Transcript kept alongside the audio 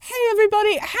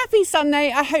everybody, happy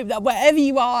Sunday. I hope that wherever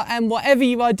you are and whatever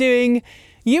you are doing,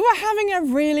 you are having a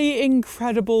really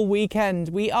incredible weekend.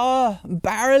 We are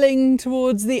barreling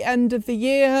towards the end of the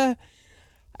year,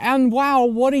 and wow,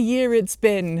 what a year it's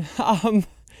been.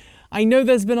 I know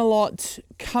there's been a lot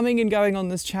coming and going on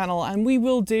this channel, and we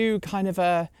will do kind of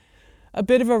a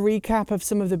bit of a recap of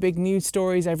some of the big news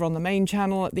stories over on the main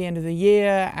channel at the end of the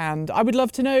year, and I would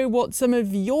love to know what some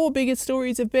of your biggest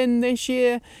stories have been this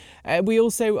year. We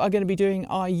also are going to be doing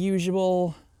our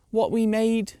usual what we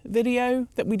made video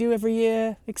that we do every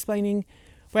year, explaining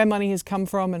where money has come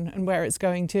from and where it's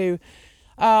going to.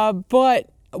 But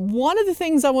one of the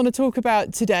things I want to talk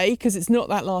about today, because it's not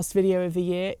that last video of the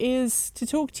year, is to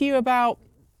talk to you about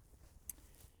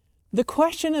the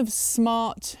question of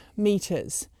smart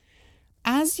meters.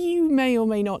 As you may or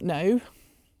may not know,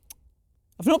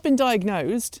 I've not been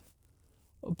diagnosed,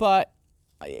 but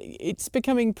it's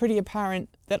becoming pretty apparent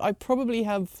that I probably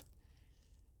have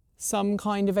some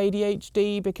kind of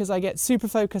ADHD because I get super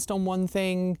focused on one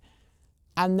thing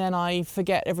and then I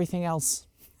forget everything else.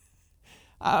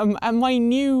 And my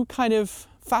new kind of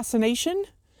fascination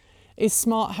is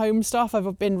smart home stuff.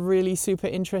 I've been really super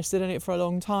interested in it for a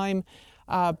long time.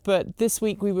 But this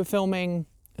week we were filming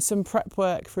some prep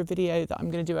work for a video that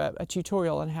I'm going to do a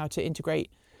tutorial on how to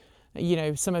integrate,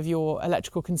 some of your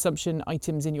electrical consumption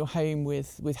items in your home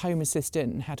with Home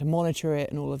Assistant and how to monitor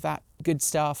it and all of that good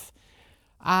stuff.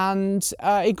 And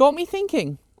it got me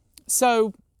thinking.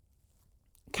 So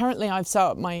currently I've set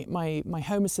up my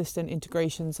Home Assistant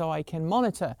integration so I can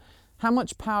monitor how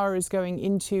much power is going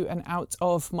into and out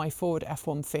of my Ford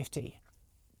F-150.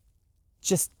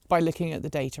 Just by looking at the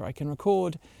data, I can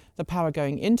record the power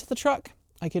going into the truck.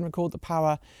 I can record the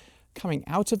power coming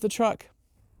out of the truck.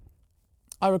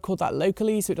 I record that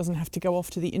locally so it doesn't have to go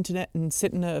off to the internet and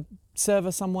sit in a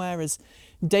server somewhere as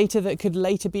data that could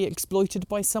later be exploited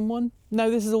by someone.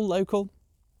 No, this is all local.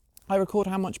 I record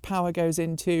how much power goes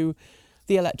into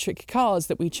the electric cars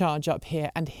that we charge up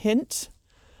here. And hint,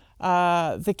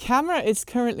 the camera is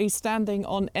currently standing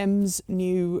on M's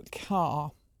new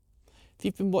car. If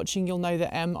you've been watching, you'll know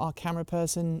that M, our camera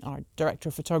person, our director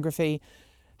of photography,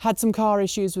 had some car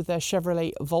issues with their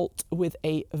Chevrolet Volt with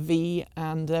a V,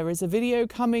 and there is a video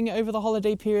coming over the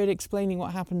holiday period explaining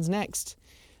what happens next.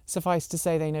 Suffice to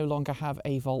say, they no longer have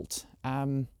a Volt,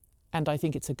 and I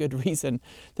think it's a good reason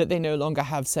that they no longer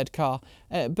have said car.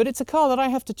 But it's a car that I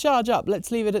have to charge up.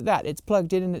 Let's leave it at that. It's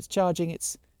plugged in and it's charging.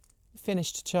 It's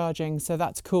finished charging, so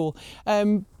that's cool.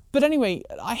 But anyway,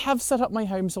 I have set up my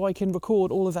home so I can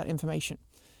record all of that information.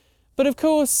 But of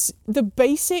course, the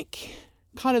basic,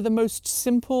 kind of the most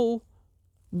simple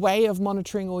way of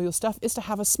monitoring all your stuff is to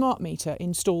have a smart meter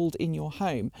installed in your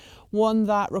home. One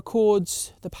that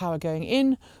records the power going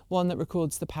in, one that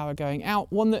records the power going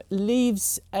out, one that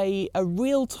leaves a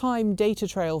real-time data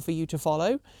trail for you to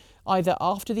follow, either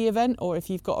after the event or if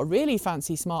you've got a really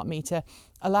fancy smart meter,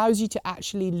 allows you to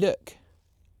actually look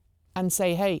and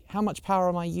say, hey, how much power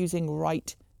am I using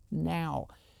right now?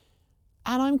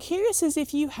 And I'm curious as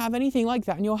if you have anything like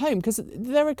that in your home, because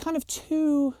there are kind of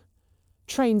two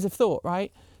trains of thought,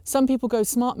 right? Some people go,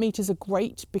 smart meters are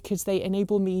great because they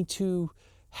enable me to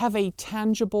have a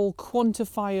tangible,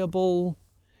 quantifiable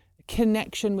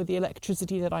connection with the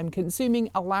electricity that I'm consuming,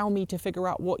 allow me to figure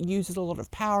out what uses a lot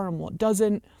of power and what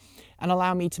doesn't, and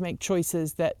allow me to make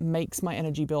choices that makes my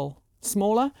energy bill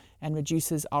smaller and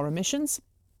reduces our emissions.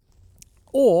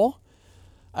 Or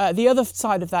the other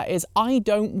side of that is I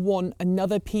don't want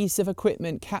another piece of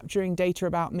equipment capturing data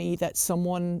about me that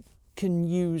someone can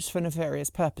use for nefarious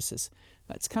purposes.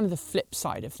 That's kind of the flip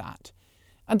side of that.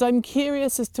 And I'm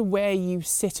curious as to where you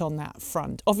sit on that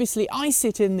front. Obviously, I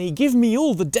sit in the give me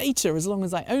all the data as long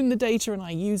as I own the data and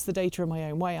I use the data in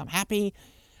my own way, I'm happy.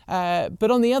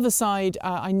 But on the other side,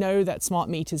 I know that smart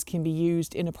meters can be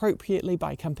used inappropriately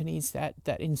by companies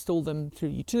that install them through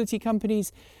utility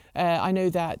companies. I know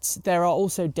that there are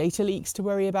also data leaks to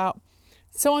worry about.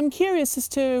 So I'm curious as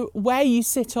to where you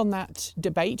sit on that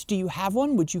debate. Do you have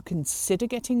one? Would you consider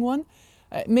getting one?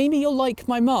 Maybe you're like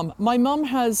my mum. My mum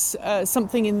has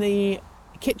something in the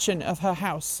kitchen of her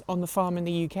house on the farm in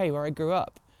the UK where I grew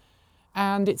up.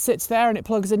 And it sits there and it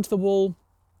plugs into the wall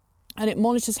and it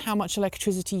monitors how much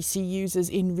electricity she uses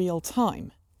in real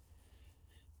time.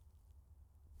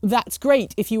 That's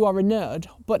great if you are a nerd,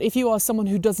 but if you are someone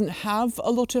who doesn't have a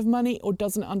lot of money or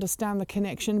doesn't understand the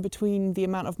connection between the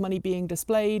amount of money being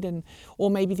displayed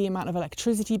or maybe the amount of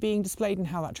electricity being displayed and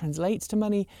how that translates to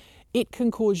money, it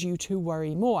can cause you to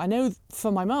worry more. I know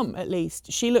for my mum, at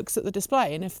least, she looks at the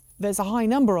display and if there's a high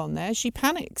number on there, she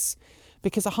panics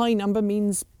because a high number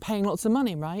means paying lots of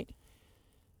money, right?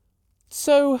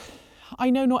 So I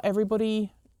know not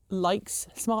everybody likes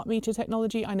smart meter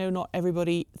technology. I know not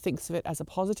everybody thinks of it as a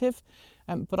positive,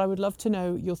 but I would love to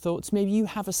know your thoughts. Maybe you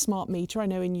have a smart meter. I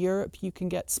know in Europe you can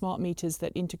get smart meters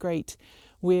that integrate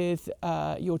with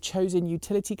your chosen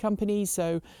utility company.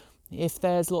 So if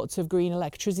there's lots of green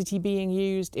electricity being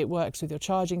used, it works with your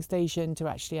charging station to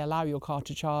actually allow your car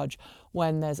to charge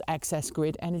when there's excess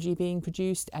grid energy being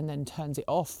produced, and then turns it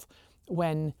off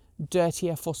when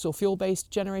dirtier fossil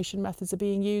fuel-based generation methods are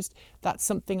being used. That's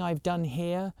something I've done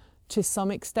here to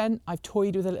some extent. I've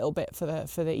toyed with a little bit for the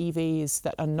EVs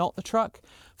that are not the truck.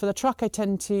 For the truck, I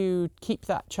tend to keep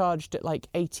that charged at like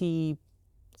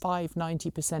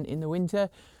 85-90% in the winter,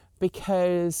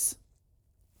 because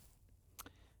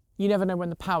you never know when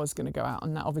the power's going to go out,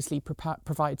 and that obviously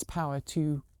provides power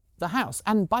to the house.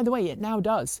 And by the way, it now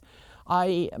does.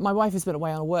 My wife has been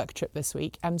away on a work trip this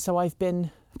week, and so I've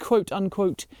been quote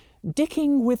unquote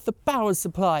dicking with the power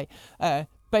supply.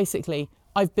 Basically,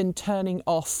 I've been turning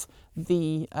off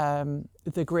the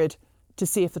grid to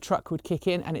see if the truck would kick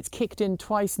in, and it's kicked in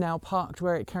twice now, parked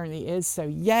where it currently is. So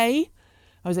yay!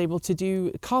 I was able to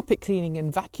do carpet cleaning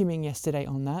and vacuuming yesterday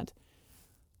on that.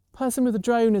 Person with a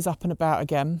drone is up and about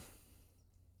again.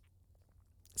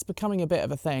 It's becoming a bit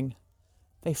of a thing.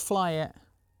 They fly it.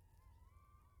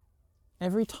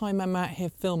 Every time I'm out here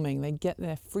filming, they get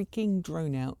their freaking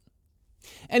drone out.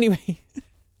 Anyway,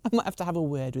 I might have to have a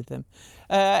word with them.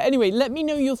 Anyway, let me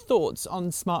know your thoughts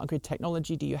on smart grid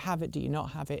technology. Do you have it? Do you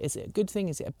not have it? Is it a good thing?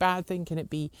 Is it a bad thing? Can it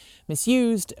be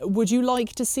misused? Would you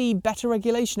like to see better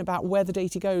regulation about where the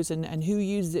data goes and who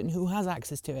uses it and who has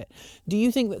access to it? Do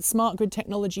you think that smart grid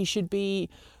technology should be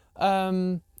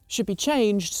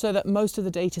changed so that most of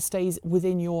the data stays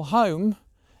within your home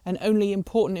and only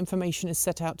important information is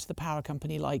set out to the power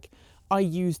company, like, I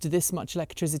used this much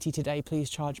electricity today, please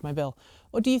charge my bill?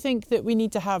 Or do you think that we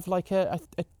need to have like a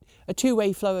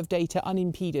two-way flow of data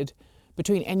unimpeded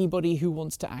between anybody who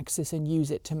wants to access and use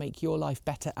it to make your life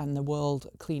better and the world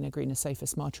cleaner, greener, safer,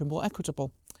 smarter and more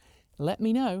equitable? Let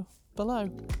me know below.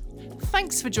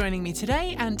 Thanks for joining me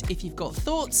today, and if you've got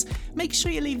thoughts, make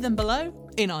sure you leave them below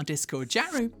in our Discord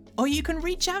chat room, or you can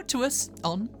reach out to us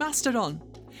on Mastodon.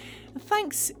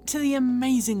 Thanks to the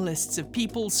amazing lists of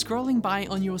people scrolling by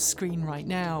on your screen right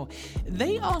now.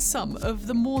 They are some of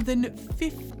the more than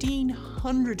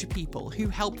 1,500 people who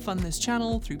help fund this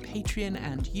channel through Patreon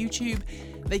and YouTube.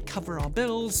 They cover our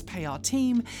bills, pay our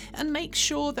team, and make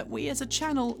sure that we as a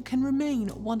channel can remain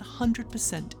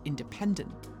 100%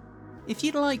 independent. If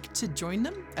you'd like to join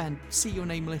them and see your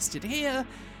name listed here,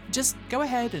 just go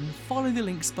ahead and follow the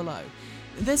links below.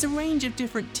 There's a range of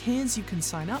different tiers you can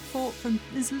sign up for, from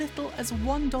as little as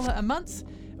 $1 a month,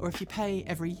 or if you pay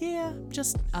every year,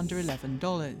 just under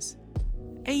 $11.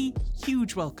 A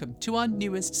huge welcome to our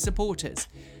newest supporters.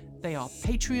 They are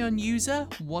Patreon user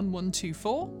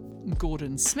 1124,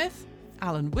 Gordon Smith,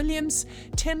 Alan Williams,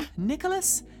 Tim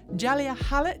Nicholas, Jalia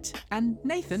Hallett, and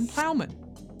Nathan Plowman.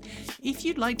 If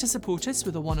you'd like to support us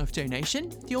with a one-off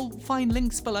donation, you'll find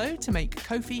links below to make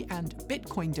Ko-fi and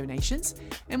Bitcoin donations,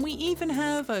 and we even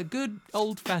have a good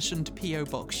old-fashioned PO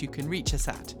box you can reach us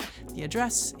at. The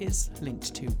address is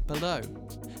linked to below.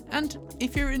 And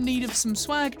if you're in need of some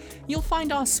swag, you'll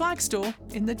find our swag store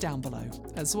in the down below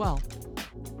as well.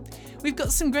 We've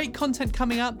got some great content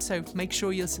coming up, so make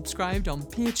sure you're subscribed on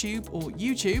PeerTube or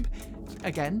YouTube.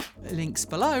 Again, links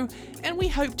below, and we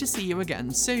hope to see you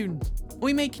again soon.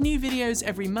 We make new videos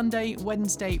every Monday,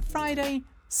 Wednesday, Friday,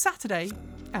 Saturday,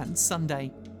 and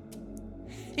Sunday.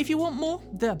 If you want more,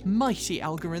 the mighty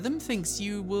algorithm thinks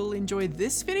you will enjoy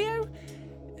this video,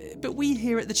 but we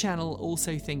here at the channel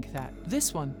also think that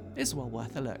this one is well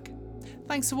worth a look.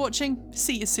 Thanks for watching,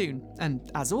 see you soon, and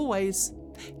as always,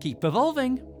 keep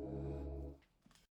evolving!